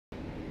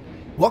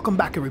Welcome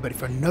back everybody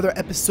for another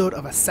episode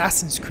of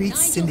Assassin's Creed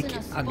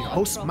Syndicate. I'm your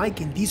host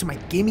Mike and these are my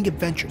gaming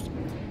adventures.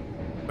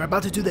 We're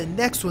about to do the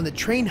next one, the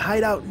train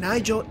hideout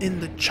Nigel in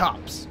the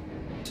chops.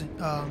 To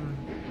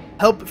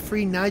help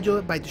free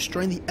Nigel by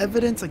destroying the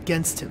evidence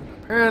against him.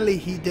 Apparently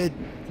he did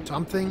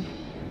something.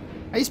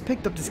 I just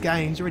picked up this guy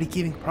and he's already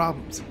giving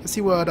problems. Let's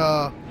see what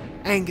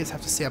Angus has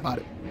to say about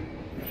it.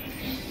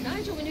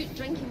 Nigel went out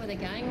drinking with a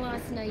gang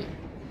last night.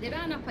 They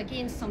ran up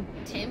against some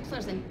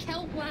Templars and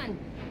killed one.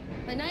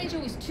 But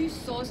Nigel was too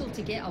sozzled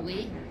to get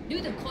away. Knew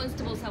the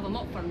constables have him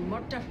up for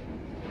murder.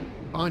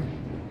 Fun.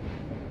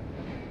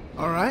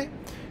 Alright.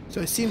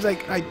 So it seems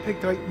like I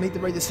made the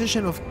right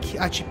decision of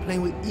actually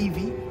playing with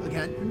Evie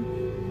again.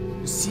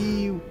 To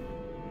see,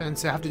 and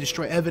so I have to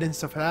destroy evidence,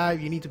 stuff like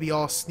that. You need to be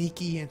all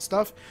sneaky and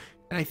stuff.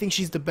 And I think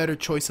she's the better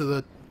choice of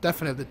the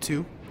definite of the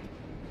two.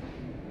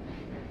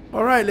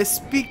 Alright, let's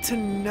speak to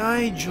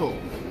Nigel.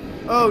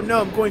 Oh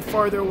no, I'm going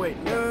farther away.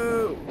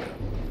 No!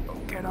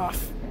 Oh, get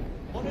off.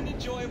 What an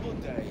enjoyable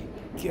day.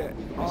 Get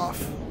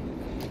off.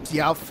 The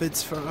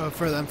outfits for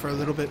them for a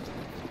little bit.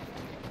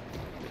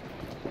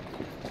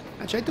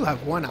 Actually, I do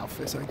have one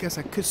outfit, so I guess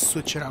I could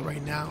switch it out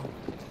right now.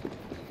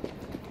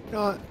 You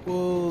know what?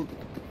 Well,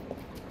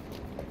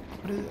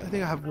 I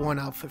think I have one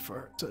outfit for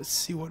her. So let's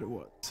see what it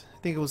was.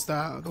 I think it was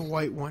the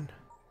white one.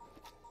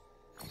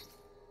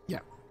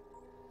 Yeah.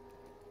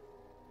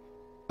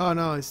 Oh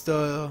no, it's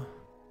the.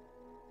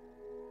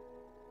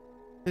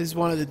 It's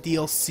one of the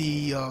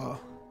DLC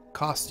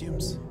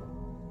costumes.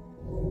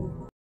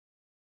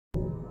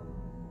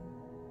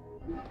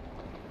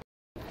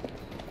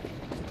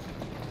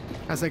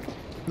 That's like,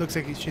 looks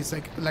like she's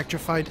like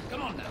electrified.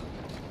 Come on now.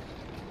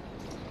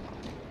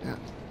 Yeah.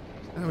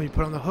 And then when you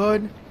put on the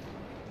hood,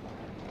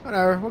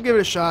 whatever, we'll give it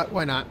a shot.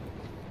 Why not?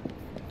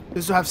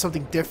 This will have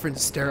something different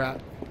to stare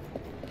at.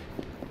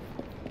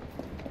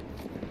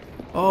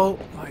 Oh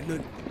my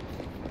lord.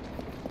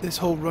 This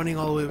whole running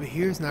all the way over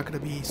here is not going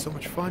to be so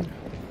much fun.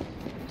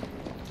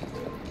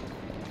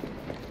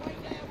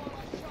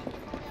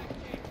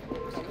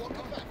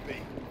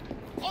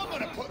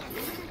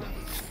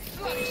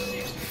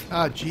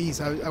 Ah, jeez,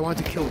 I want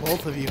to kill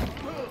both of you.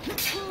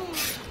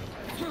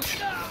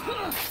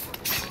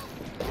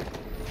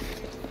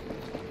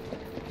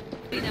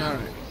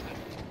 Alright.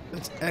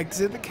 Let's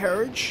exit the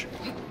carriage.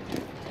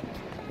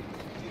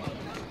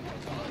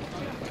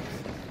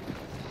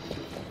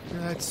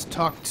 Let's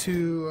talk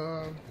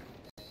to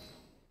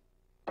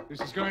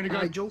This is going to go.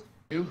 Nigel.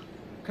 You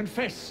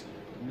confess,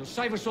 and you'll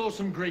save us all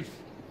some grief.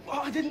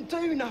 Oh, I didn't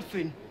do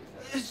nothing.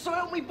 So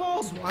help me,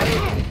 Bob.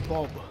 Why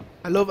Bob?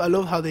 I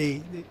love how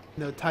they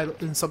the title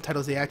in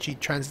subtitles they actually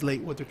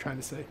translate what they're trying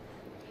to say.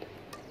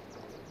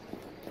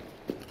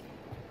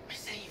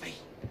 Miss Evie,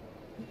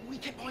 we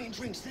kept buying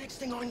drinks. The next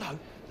thing I know,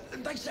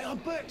 they say I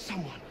burnt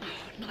someone.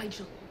 Oh,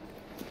 Nigel.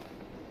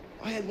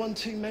 I had one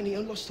too many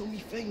and lost all my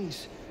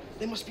things.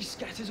 They must be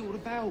scattered all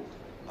about.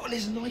 Oh, and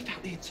there's a knife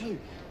out there too.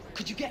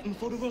 Could you get them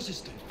for the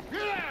Rosses do?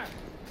 Yeah!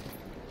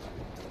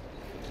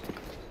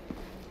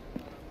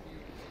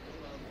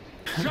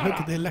 Look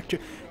at the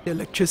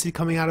electricity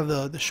coming out of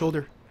the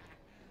shoulder.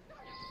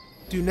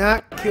 Do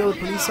not kill the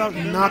police out.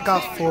 Knock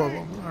out 4 of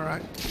them. All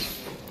right.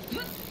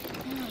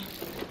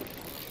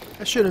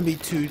 That shouldn't be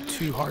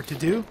too hard to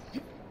do.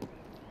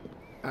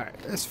 All right.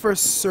 Let's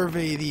first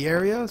survey the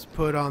area. Let's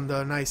put on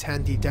the nice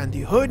handy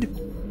dandy hood.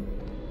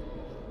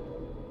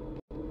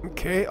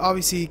 Okay.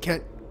 Obviously, you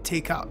can't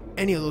take out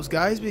any of those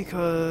guys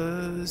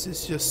because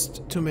it's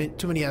just too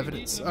many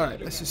evidence. All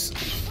right. Let's just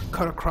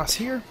cut across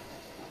here.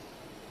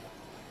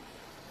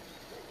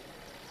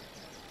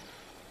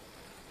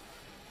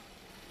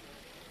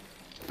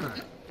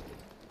 Alright.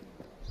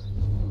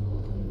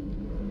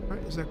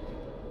 Alright, there's a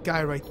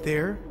guy right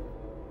there.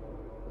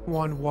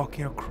 One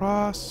walking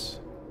across.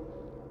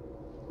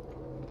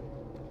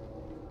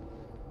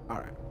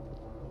 Alright.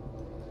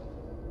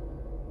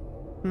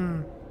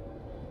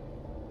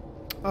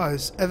 Oh,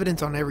 there's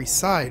evidence on every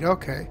side.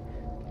 Okay.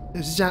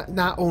 There's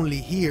not only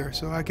here,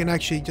 so I can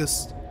actually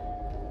just...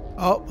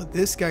 Oh, but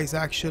this guy's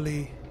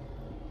actually...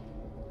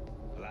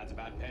 Well, that's a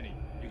bad penny.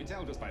 You can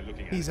tell just by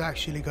looking at He's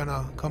actually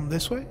gonna come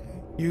this way.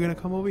 You're gonna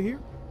come over here?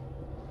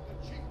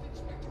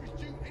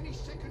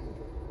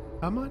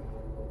 Come on.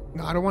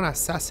 No, I don't want to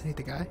assassinate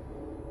the guy.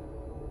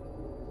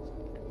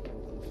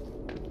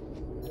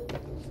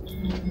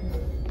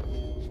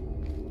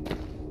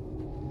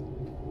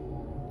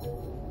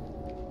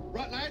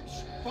 Right,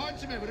 lads. Find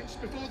some evidence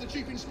before the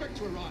Chief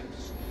Inspector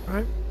arrives.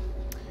 Alright.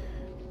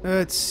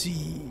 Let's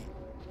see.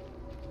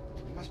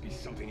 There must be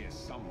something here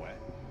somewhere.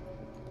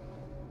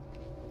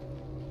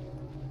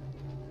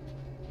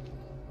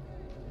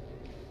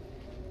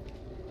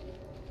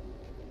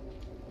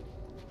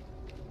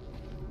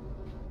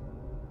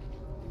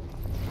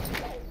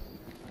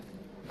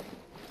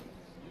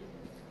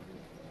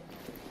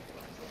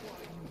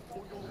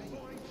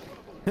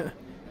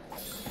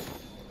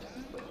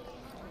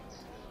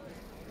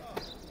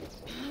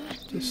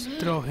 Just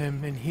throw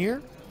him in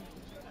here.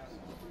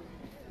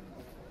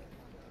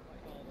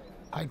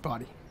 Hide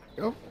body.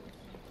 Go.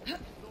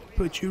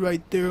 Put you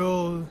right there.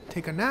 Oh,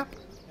 take a nap.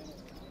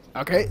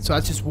 Okay, so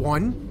that's just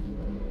one.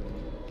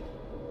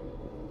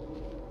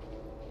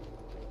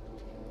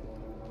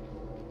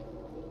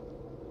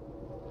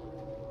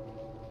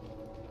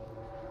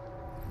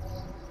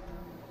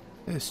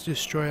 Let's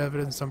destroy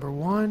evidence number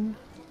 1.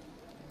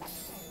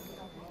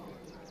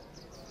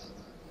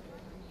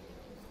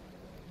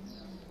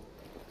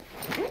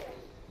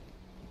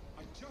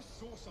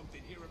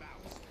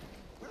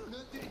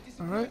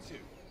 Alright.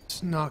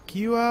 Let's knock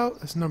you out.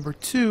 That's number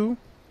 2.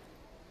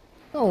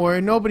 Don't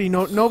worry,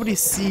 nobody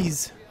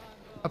sees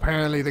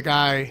apparently the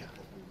guy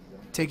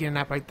taking a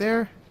nap right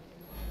there.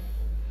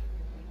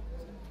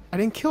 I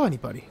didn't kill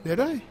anybody, did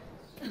I?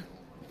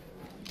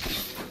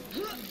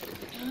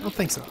 I don't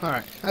think so.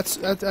 Alright, that's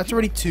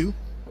already 2.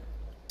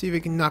 See if we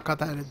can knock out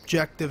that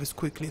objective as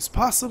quickly as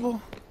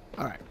possible.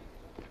 Alright.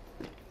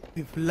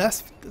 We've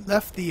left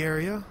the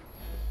area.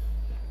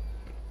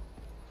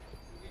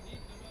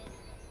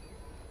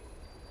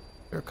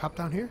 Is there a cop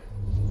down here?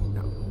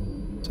 No.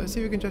 So let's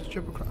see if we can just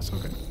jump across.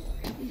 Okay.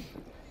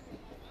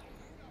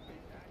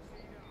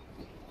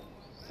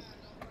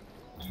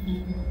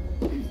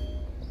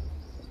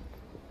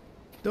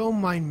 Don't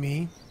mind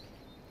me.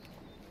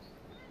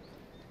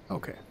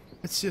 Okay.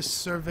 Let's just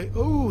survey.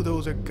 Oh, there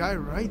was a guy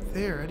right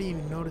there. I didn't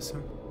even notice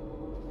him.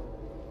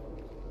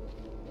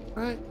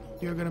 Alright,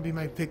 you're gonna be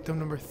my victim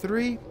number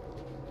 3.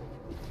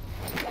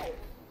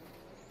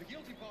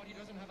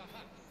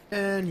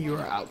 And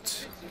you're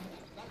out.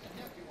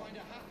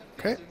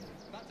 Okay.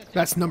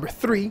 That's number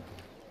 3.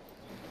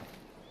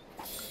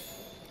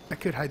 I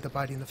could hide the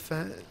body in the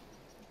fence.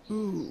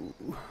 Ooh.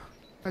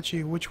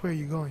 Actually, which way are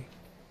you going?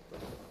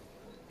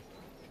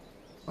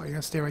 Oh, you're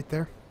gonna stay right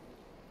there?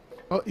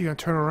 Oh, you're gonna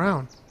turn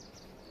around.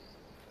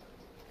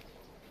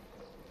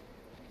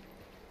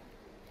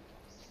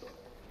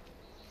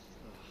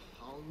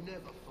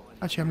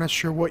 Actually, I'm not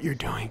sure what you're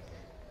doing.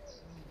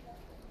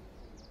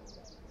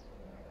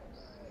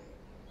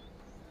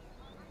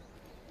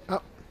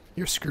 Oh,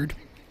 you're screwed.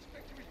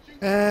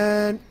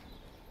 And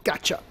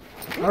gotcha.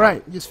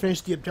 Alright, just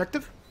finished the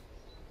objective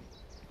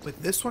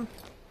with this one.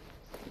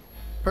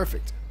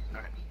 Perfect.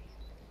 Alright.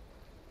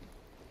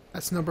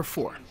 That's number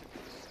 4.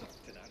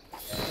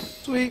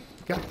 Sweet.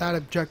 Got that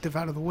objective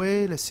out of the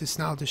way. Let's just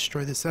now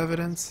destroy this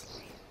evidence.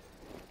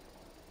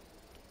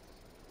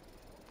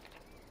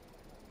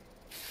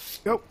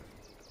 Go.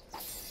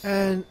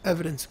 And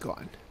evidence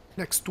gone.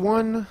 Next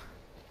one.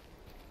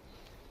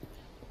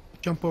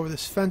 Jump over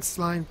this fence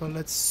line, but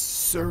let's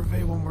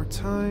survey one more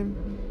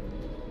time.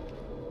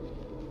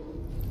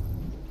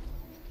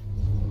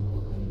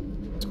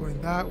 It's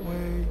going that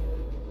way.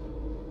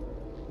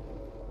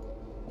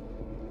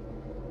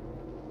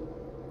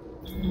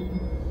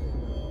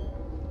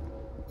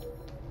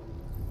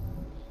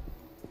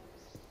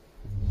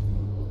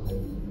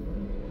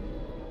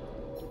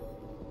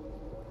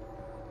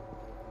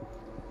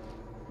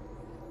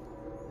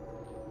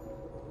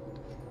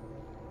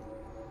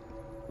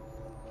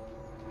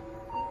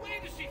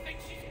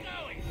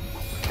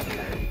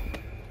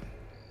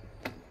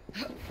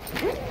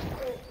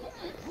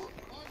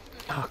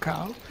 Knock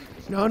out.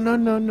 No. I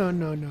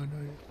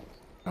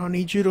don't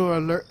need you to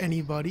alert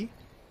anybody.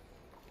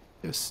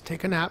 Just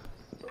take a nap.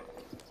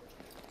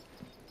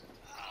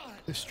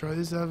 Destroy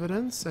this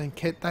evidence and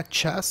get that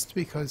chest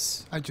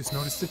because I just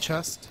noticed the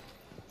chest.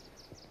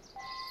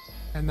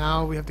 And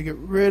now we have to get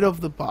rid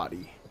of the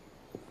body.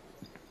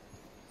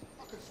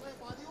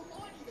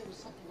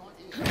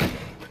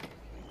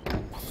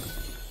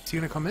 Is he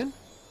gonna come in?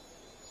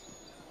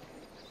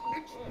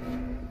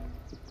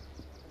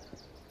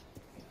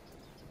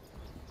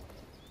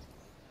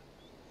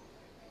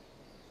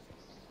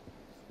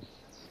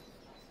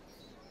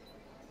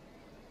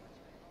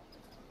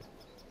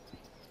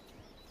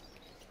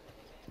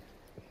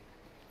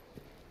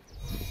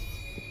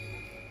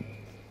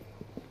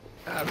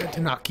 I'm going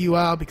to knock you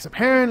out because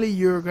apparently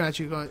you're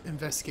actually going to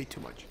investigate too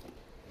much.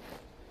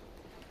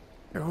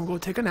 Everyone go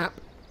take a nap.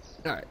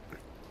 Alright.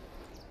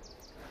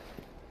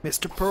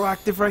 Mr.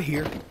 Proactive right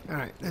here.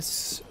 Alright,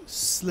 let's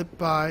slip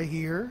by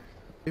here.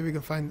 Maybe we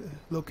can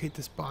locate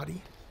this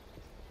body.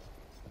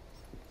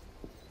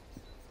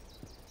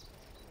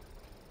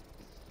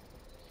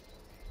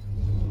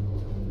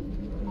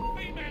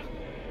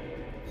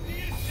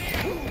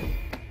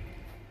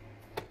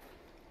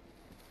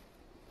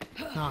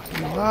 Knock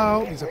you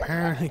out. He's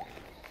apparently...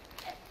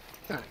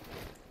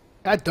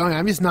 God darn it,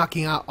 I'm just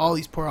knocking out all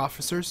these poor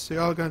officers. They're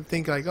all gonna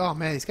think like, oh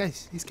man, these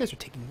guys are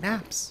taking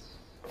naps.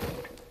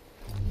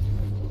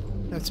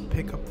 Let's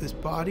pick up this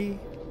body.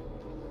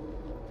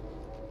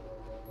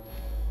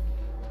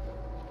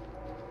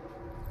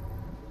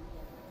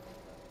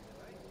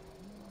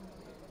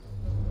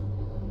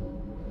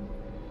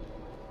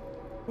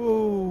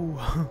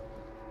 Oh,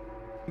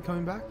 you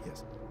coming back?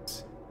 Yes.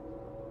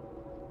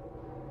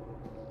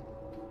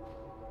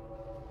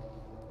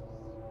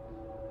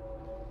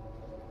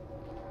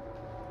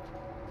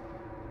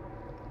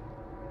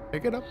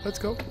 Pick it up, let's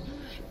go.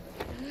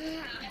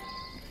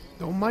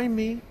 Don't mind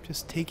me,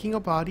 just taking a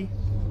body.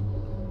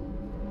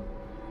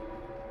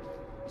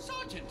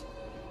 Sergeant,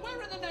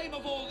 where in the name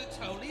of all that's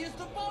holy is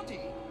the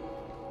body?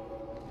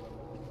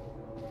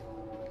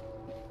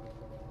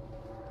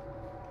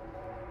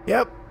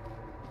 Yep.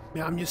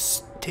 Yeah, I'm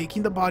just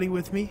taking the body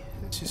with me.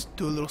 Let's just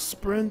do a little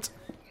sprint.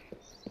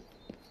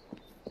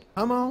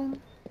 Come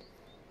on.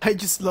 I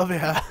just love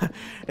it.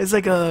 It's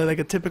like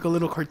a typical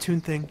little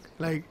cartoon thing.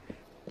 Like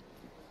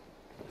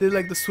they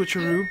like the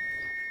switcheroo.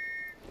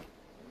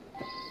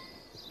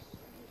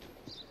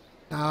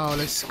 Now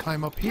let's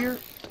climb up here.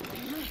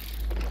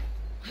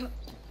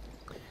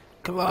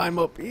 Climb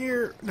up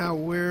here. Now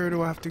where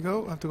do I have to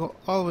go? I have to go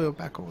all the way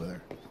back over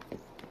there.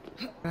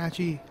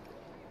 Actually,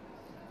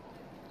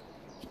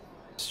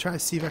 just try to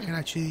see if I can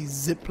actually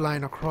zip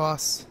line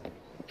across.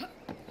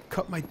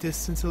 Cut my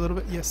distance a little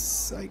bit.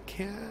 Yes, I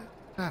can.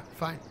 Ah,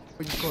 fine.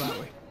 We just go that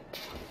way.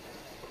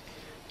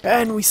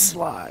 And we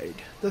slide.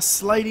 The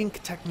sliding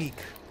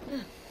technique.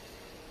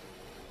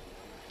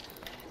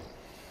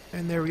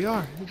 And there we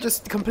are.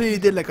 Just completely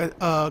did like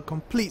a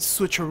complete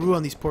switcheroo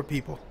on these poor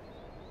people.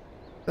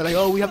 They're like,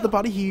 oh, we have the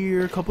body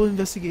here, a couple of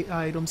investigate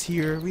items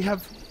here. We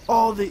have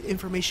all the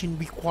information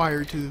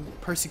required to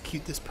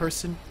persecute this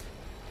person.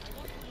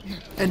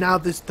 And now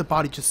the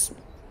body just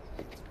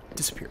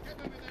disappeared.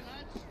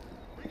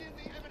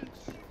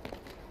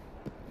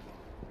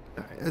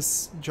 Alright,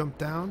 let's jump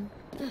down.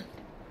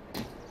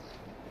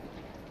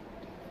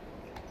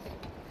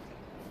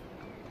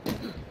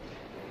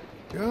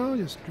 Go,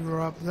 just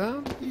drop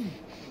down.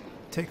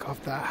 Take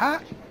off that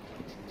hat.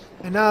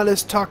 And now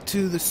let's talk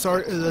to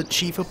the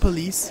chief of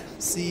police.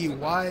 See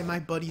why my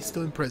buddy's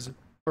still in prison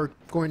or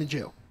going to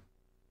jail.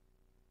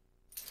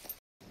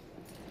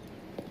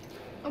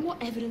 And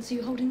what evidence are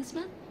you holding this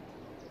man?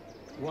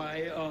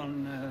 Why,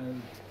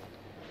 on,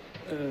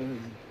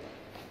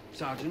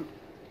 Sergeant?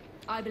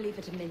 I believe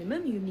at a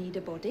minimum you need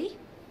a body.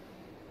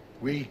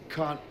 We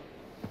can't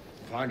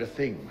find a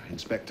thing,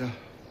 Inspector.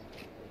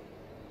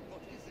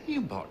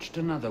 You botched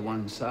another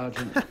one,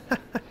 Sergeant.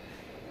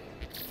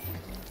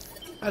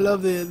 I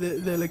love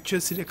the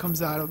electricity that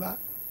comes out of that.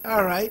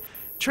 Alright.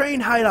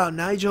 Train hideout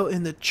Nigel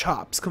in the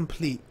chops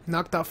complete.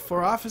 Knocked out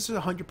 4 officers,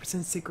 100%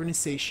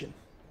 synchronization.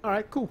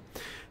 Alright, cool.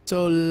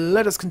 So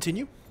let us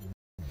continue.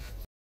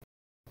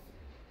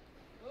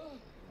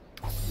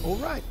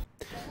 Alright.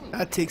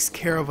 That takes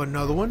care of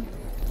another one.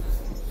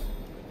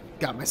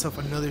 Got myself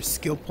another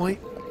skill point.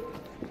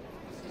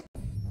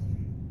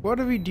 What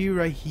do we do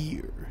right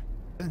here?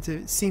 Since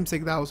it seems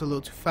like that was a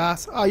little too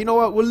fast. Oh, you know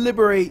what? We'll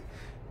liberate.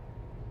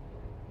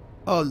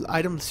 Oh,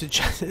 item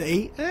suggested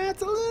 8.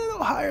 That's a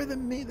little higher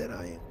than me that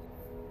I am.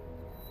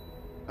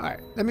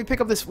 Alright, let me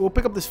pick up this. We'll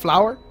pick up this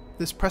flower,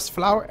 this pressed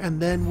flower,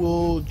 and then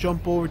we'll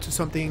jump over to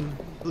something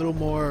a little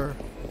more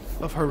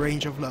of her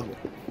range of level.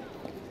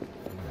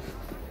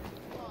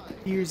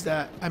 Here's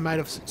that I might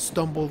have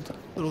stumbled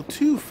a little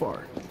too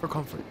far for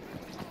comfort.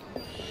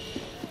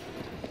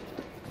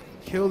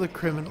 Kill the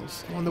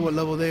criminals. I wonder what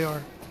level they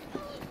are.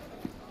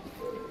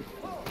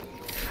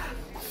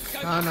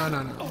 No, none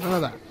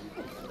of that.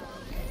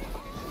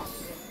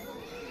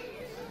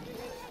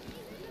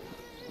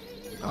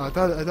 Oh, I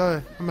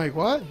thought, I'm like,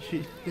 what?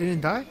 They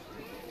didn't die?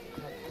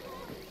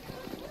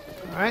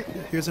 Alright,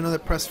 here's another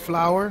pressed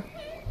flower.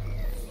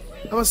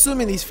 I'm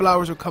assuming these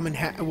flowers will come in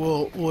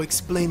will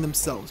explain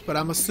themselves, but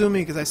I'm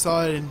assuming because I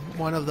saw it in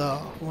one of the,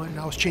 when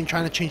I was trying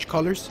to change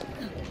colors,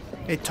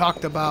 it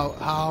talked about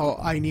how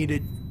I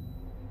needed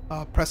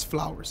pressed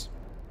flowers.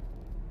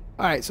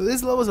 Alright, so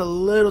this level is a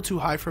little too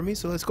high for me,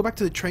 so let's go back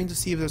to the train to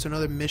see if there's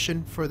another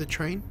mission for the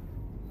train.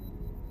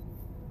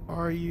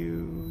 Are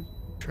you...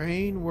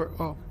 train? Where...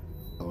 oh, all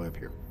the way up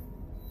here.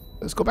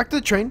 Let's go back to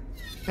the train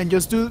and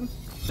just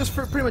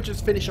pretty much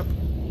just finish up,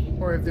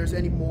 or if there's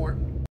any more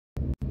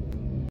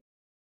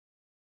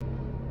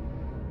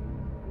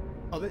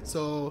of it.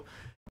 So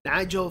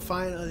Nigel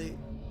finally,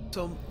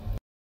 so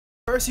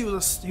first he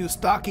was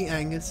stalking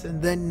Angus,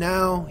 and then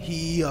now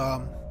he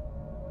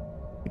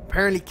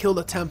apparently killed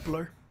a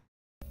Templar.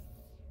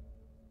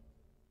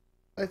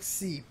 Let's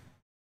see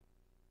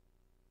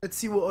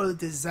what other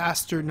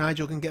disaster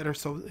Nigel can get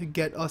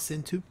us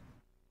into.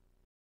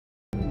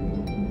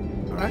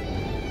 Alright.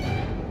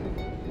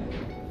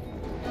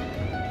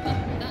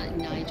 That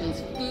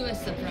Nigel's full of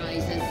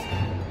surprises.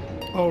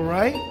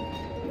 Alright.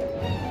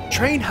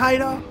 Train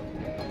hideout.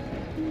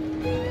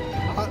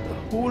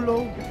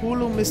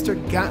 Hulu Mr.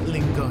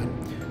 Gatling gun.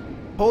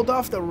 Hold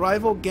off the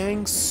rival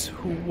gangs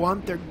who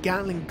want their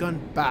Gatling gun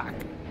back.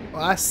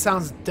 Well, that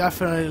sounds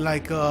definitely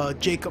like a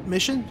Jacob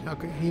mission.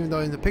 Okay, even though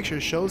in the picture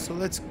it shows. So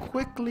let's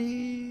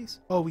quickly.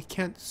 Oh, we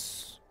can't.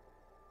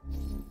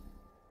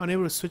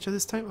 Unable to switch at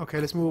this time. Okay,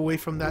 let's move away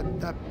from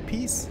that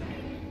piece.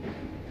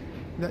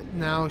 That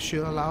now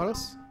should allow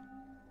us.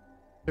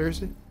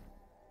 Seriously.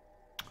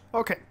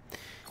 Okay.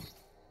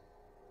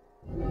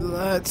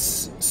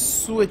 Let's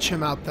switch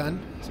him out then.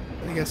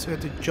 I guess we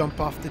have to jump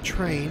off the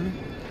train.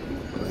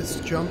 Let's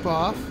jump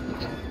off.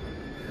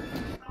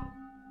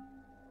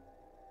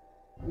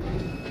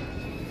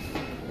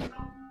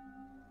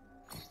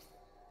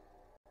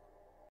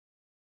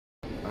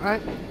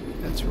 Alright,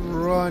 let's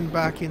run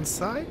back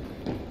inside.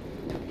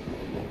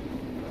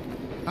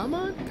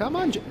 Come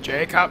on,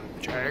 Jacob.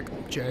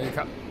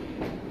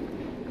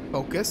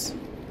 Focus.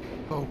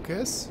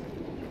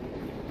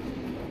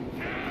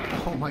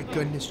 Oh my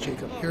goodness,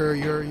 Jacob.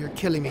 You're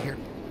killing me here.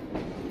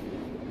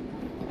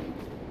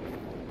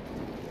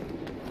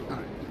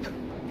 Alright.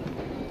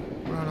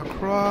 Run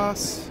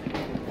across.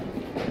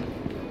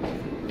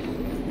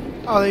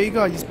 Oh, there you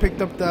go. I just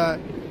picked up the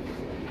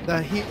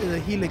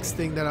helix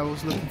thing that I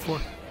was looking for.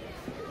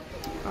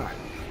 Alright.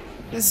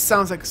 This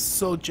sounds like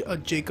a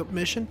Jacob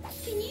mission.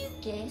 Can you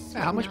guess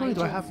How much money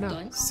do I have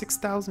now?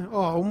 6,000. Oh,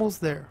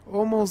 almost there.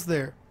 Almost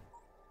there.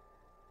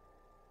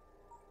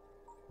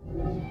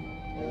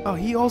 Oh,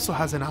 he also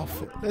has an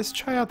outfit. Let's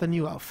try out the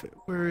new outfit.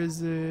 Where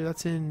is it?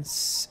 That's in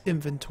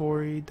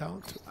inventory.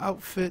 Down to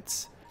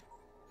outfits.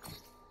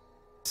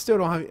 Still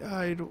don't have.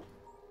 I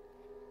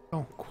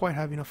don't quite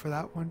have enough for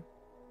that one.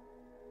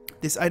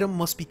 This item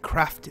must be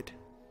crafted.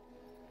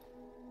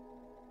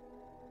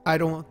 I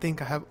don't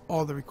think I have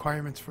all the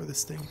requirements for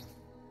this thing.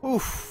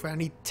 Oof! I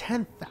need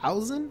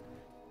 10,000.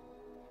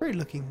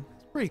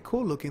 Pretty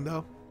cool looking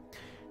though.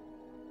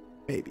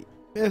 Maybe.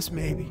 Yes,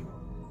 maybe.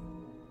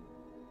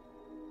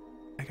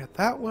 I got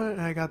that one,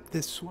 and I got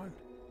this one.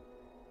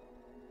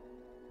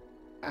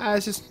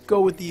 Let's just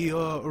go with the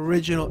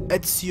original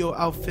Ezio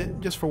outfit,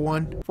 just for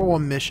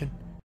one mission.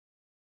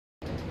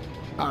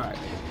 Alright.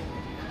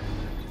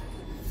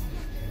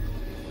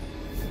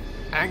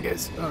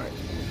 Angus, alright.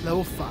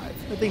 Level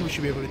 5. I think we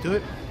should be able to do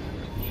it.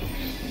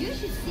 You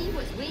should see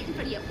what's waiting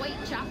for you at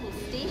Whitechapel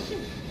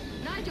Station.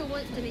 Nigel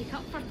wants to make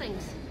up for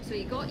things, so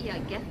he got you a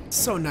gift.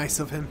 So nice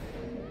of him.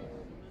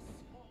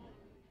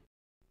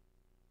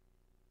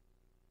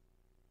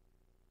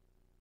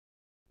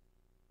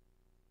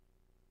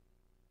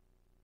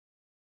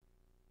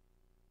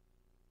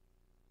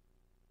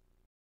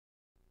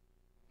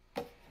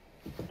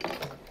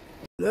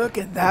 Look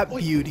at that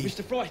beauty.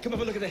 Mr. Frye, come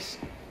have a look at this.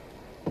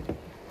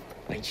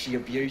 Ain't she a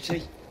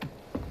beauty?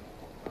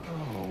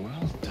 Oh,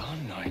 well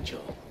done,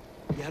 Nigel.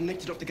 Yeah, I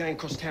nicked it off the gang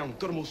across town,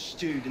 got them all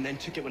stewed, and then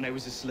took it when they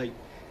was asleep.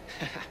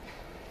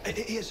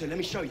 Here, sir, let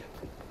me show you.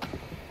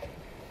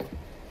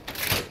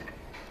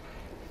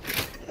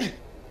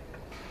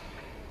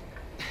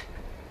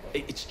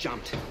 It's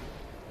jumped.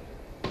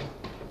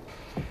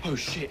 Oh,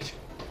 shit.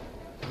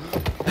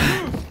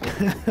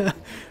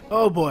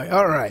 Oh boy,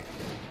 alright.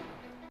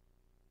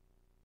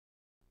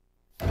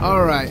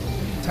 Alright.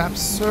 Tap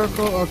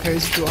circle. Okay,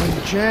 let's do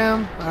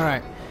unjam.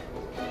 Alright.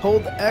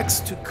 Hold X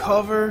to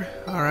cover.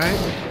 Alright.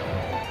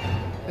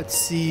 Let's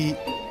see.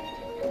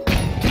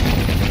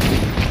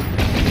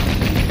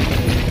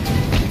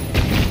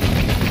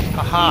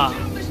 Haha.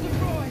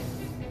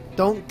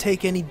 Don't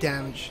take any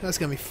damage. That's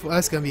gonna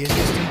be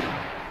interesting.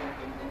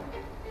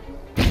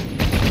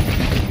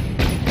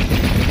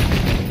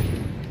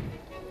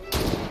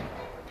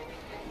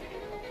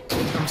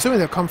 I'm assuming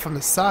they'll come from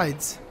the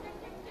sides.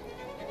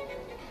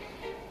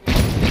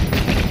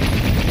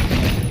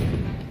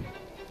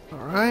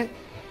 Alright.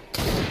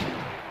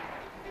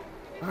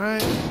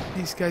 Alright.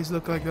 These guys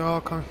look like they're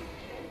all coming.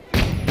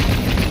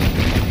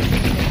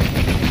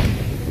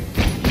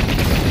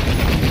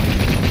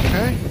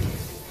 Okay.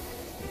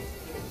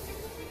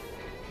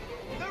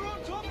 They're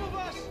on top of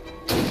us!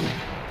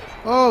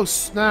 Oh,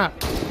 snap.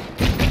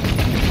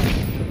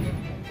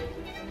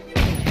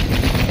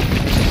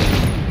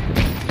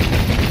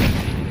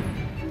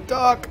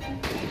 Duck.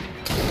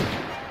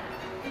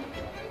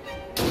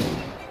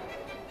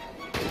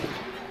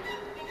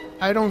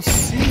 I don't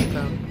see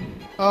them.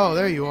 Oh,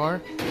 there you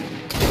are.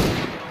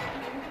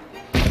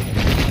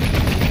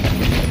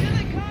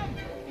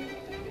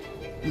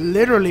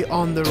 Literally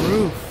on the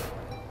roof.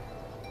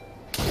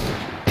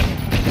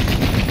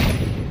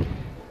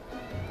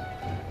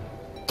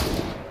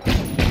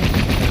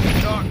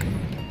 Duck.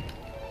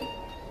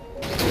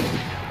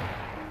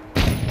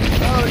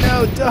 Oh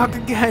no, duck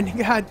again.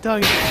 God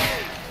dang it.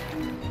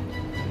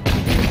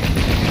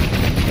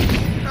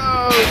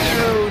 Oh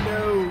no,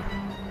 no.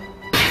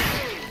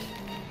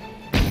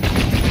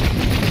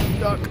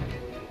 Duck.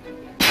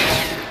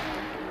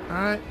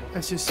 Alright,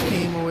 let's just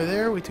aim over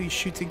there. Wait till he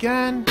shoots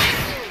again.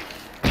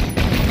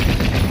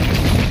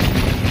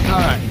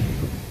 Alright.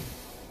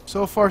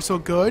 So far, so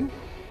good.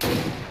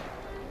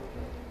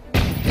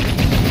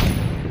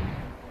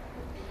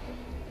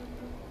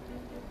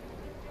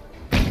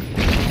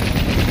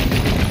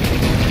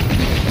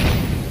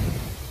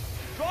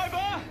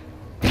 Driver!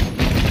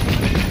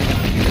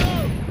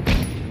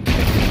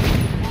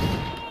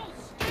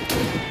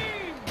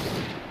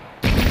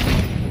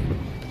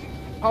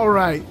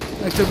 Alright.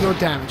 I took no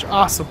damage.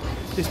 Awesome.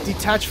 Just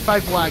detach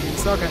 5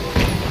 wagons. Okay.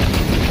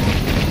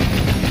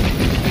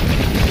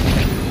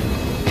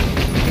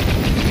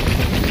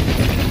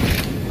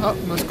 Oh,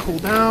 must cool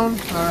down.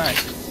 Alright.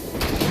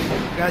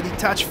 Gotta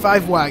detach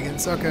 5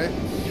 wagons. Okay.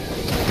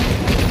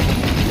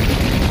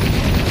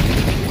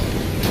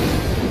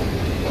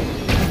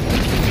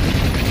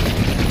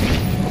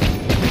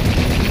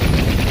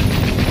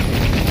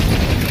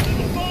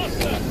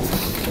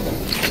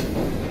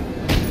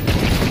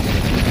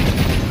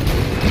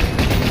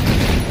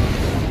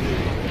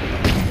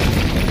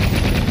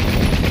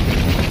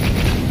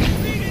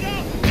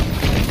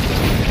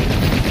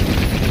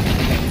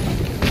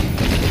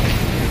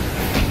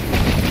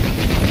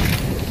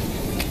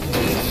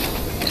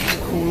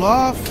 pull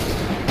off.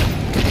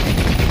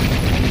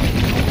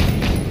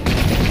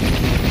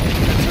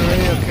 That's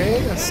already okay.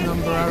 That's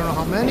number, I don't know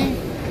how many.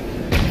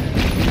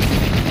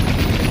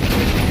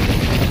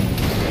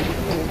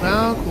 Cool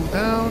down, cool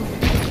down.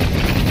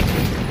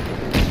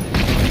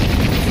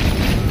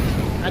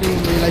 I didn't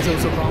even realize there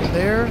was a bomb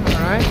there.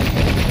 Alright.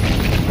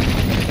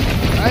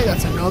 Alright,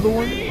 that's another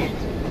one.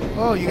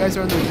 Oh, you guys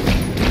are on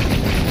the...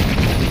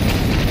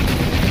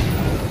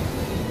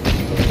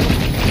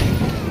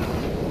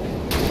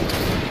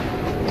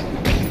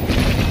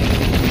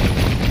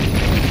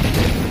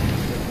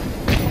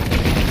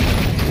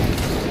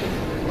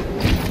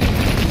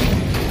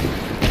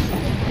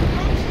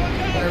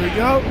 There we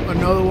go.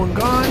 Another one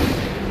gone.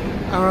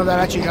 I don't know if that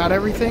actually got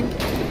everything. I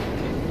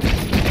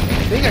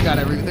think I got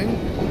everything.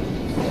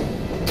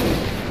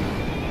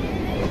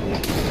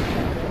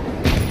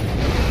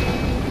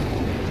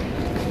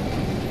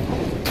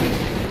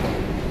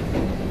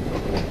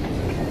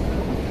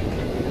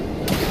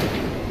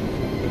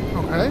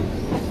 Okay.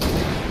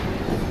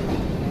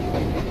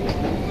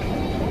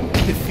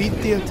 Defeat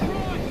the attack.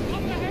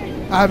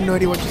 I have no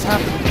idea what just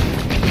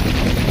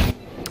happened.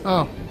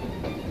 Oh.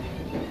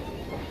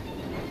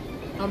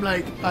 I'm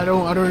like, I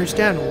don't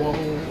understand.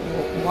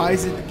 Why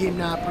is it the game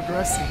not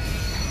progressing?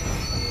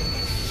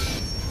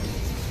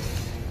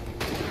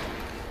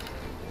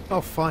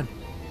 Oh, fun.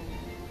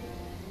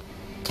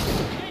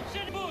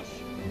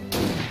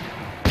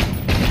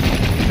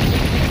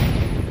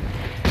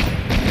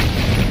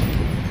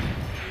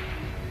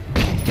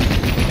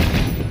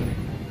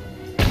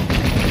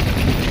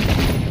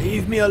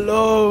 Leave me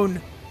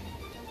alone.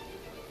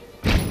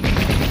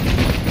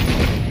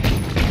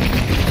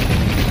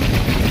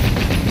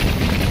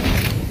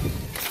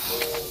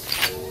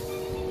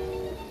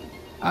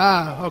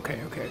 Ah,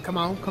 okay, okay. Come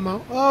on, come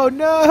on. Oh,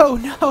 no,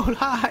 no,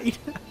 hide.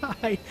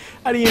 Hide.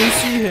 I didn't even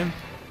see him.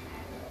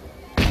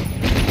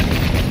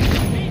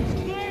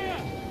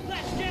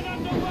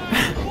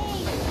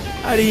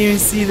 I didn't even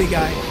see the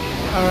guy.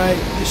 Alright,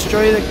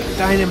 destroy the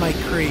dynamite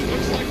crate.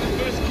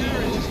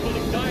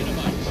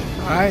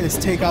 Alright, let's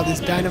take out this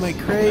dynamite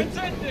crate.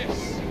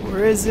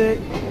 Where is it?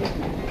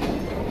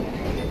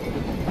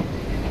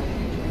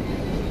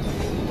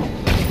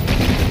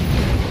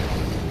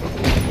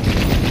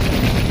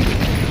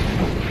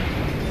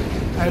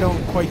 I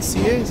don't quite see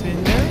it. Is it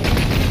in there?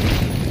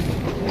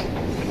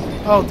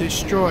 Oh,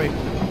 destroy.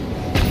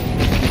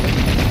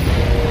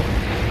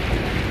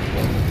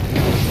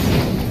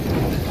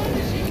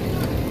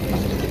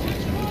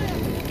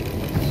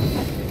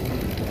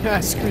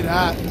 Yeah, screw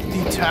that.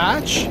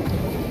 Detach.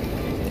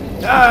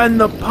 And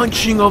the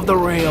punching of the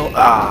rail.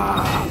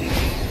 Ah!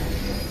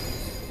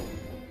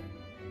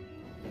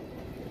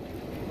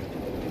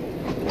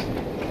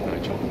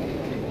 Nigel,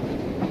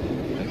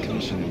 that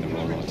commission in the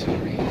Royal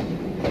Artillery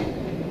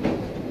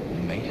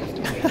may have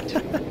to wait.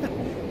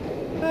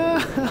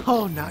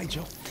 Oh,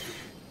 Nigel.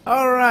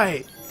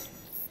 Alright.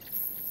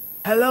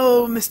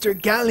 Hello, Mr.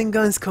 Gatling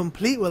Guns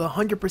complete with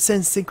 100%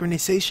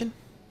 synchronization.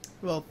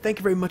 Well, thank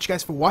you very much,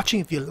 guys, for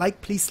watching. If you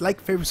like, please like,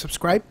 favorite,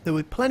 subscribe. There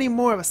will be plenty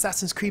more of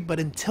Assassin's Creed, but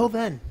until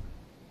then,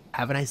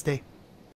 have a nice day.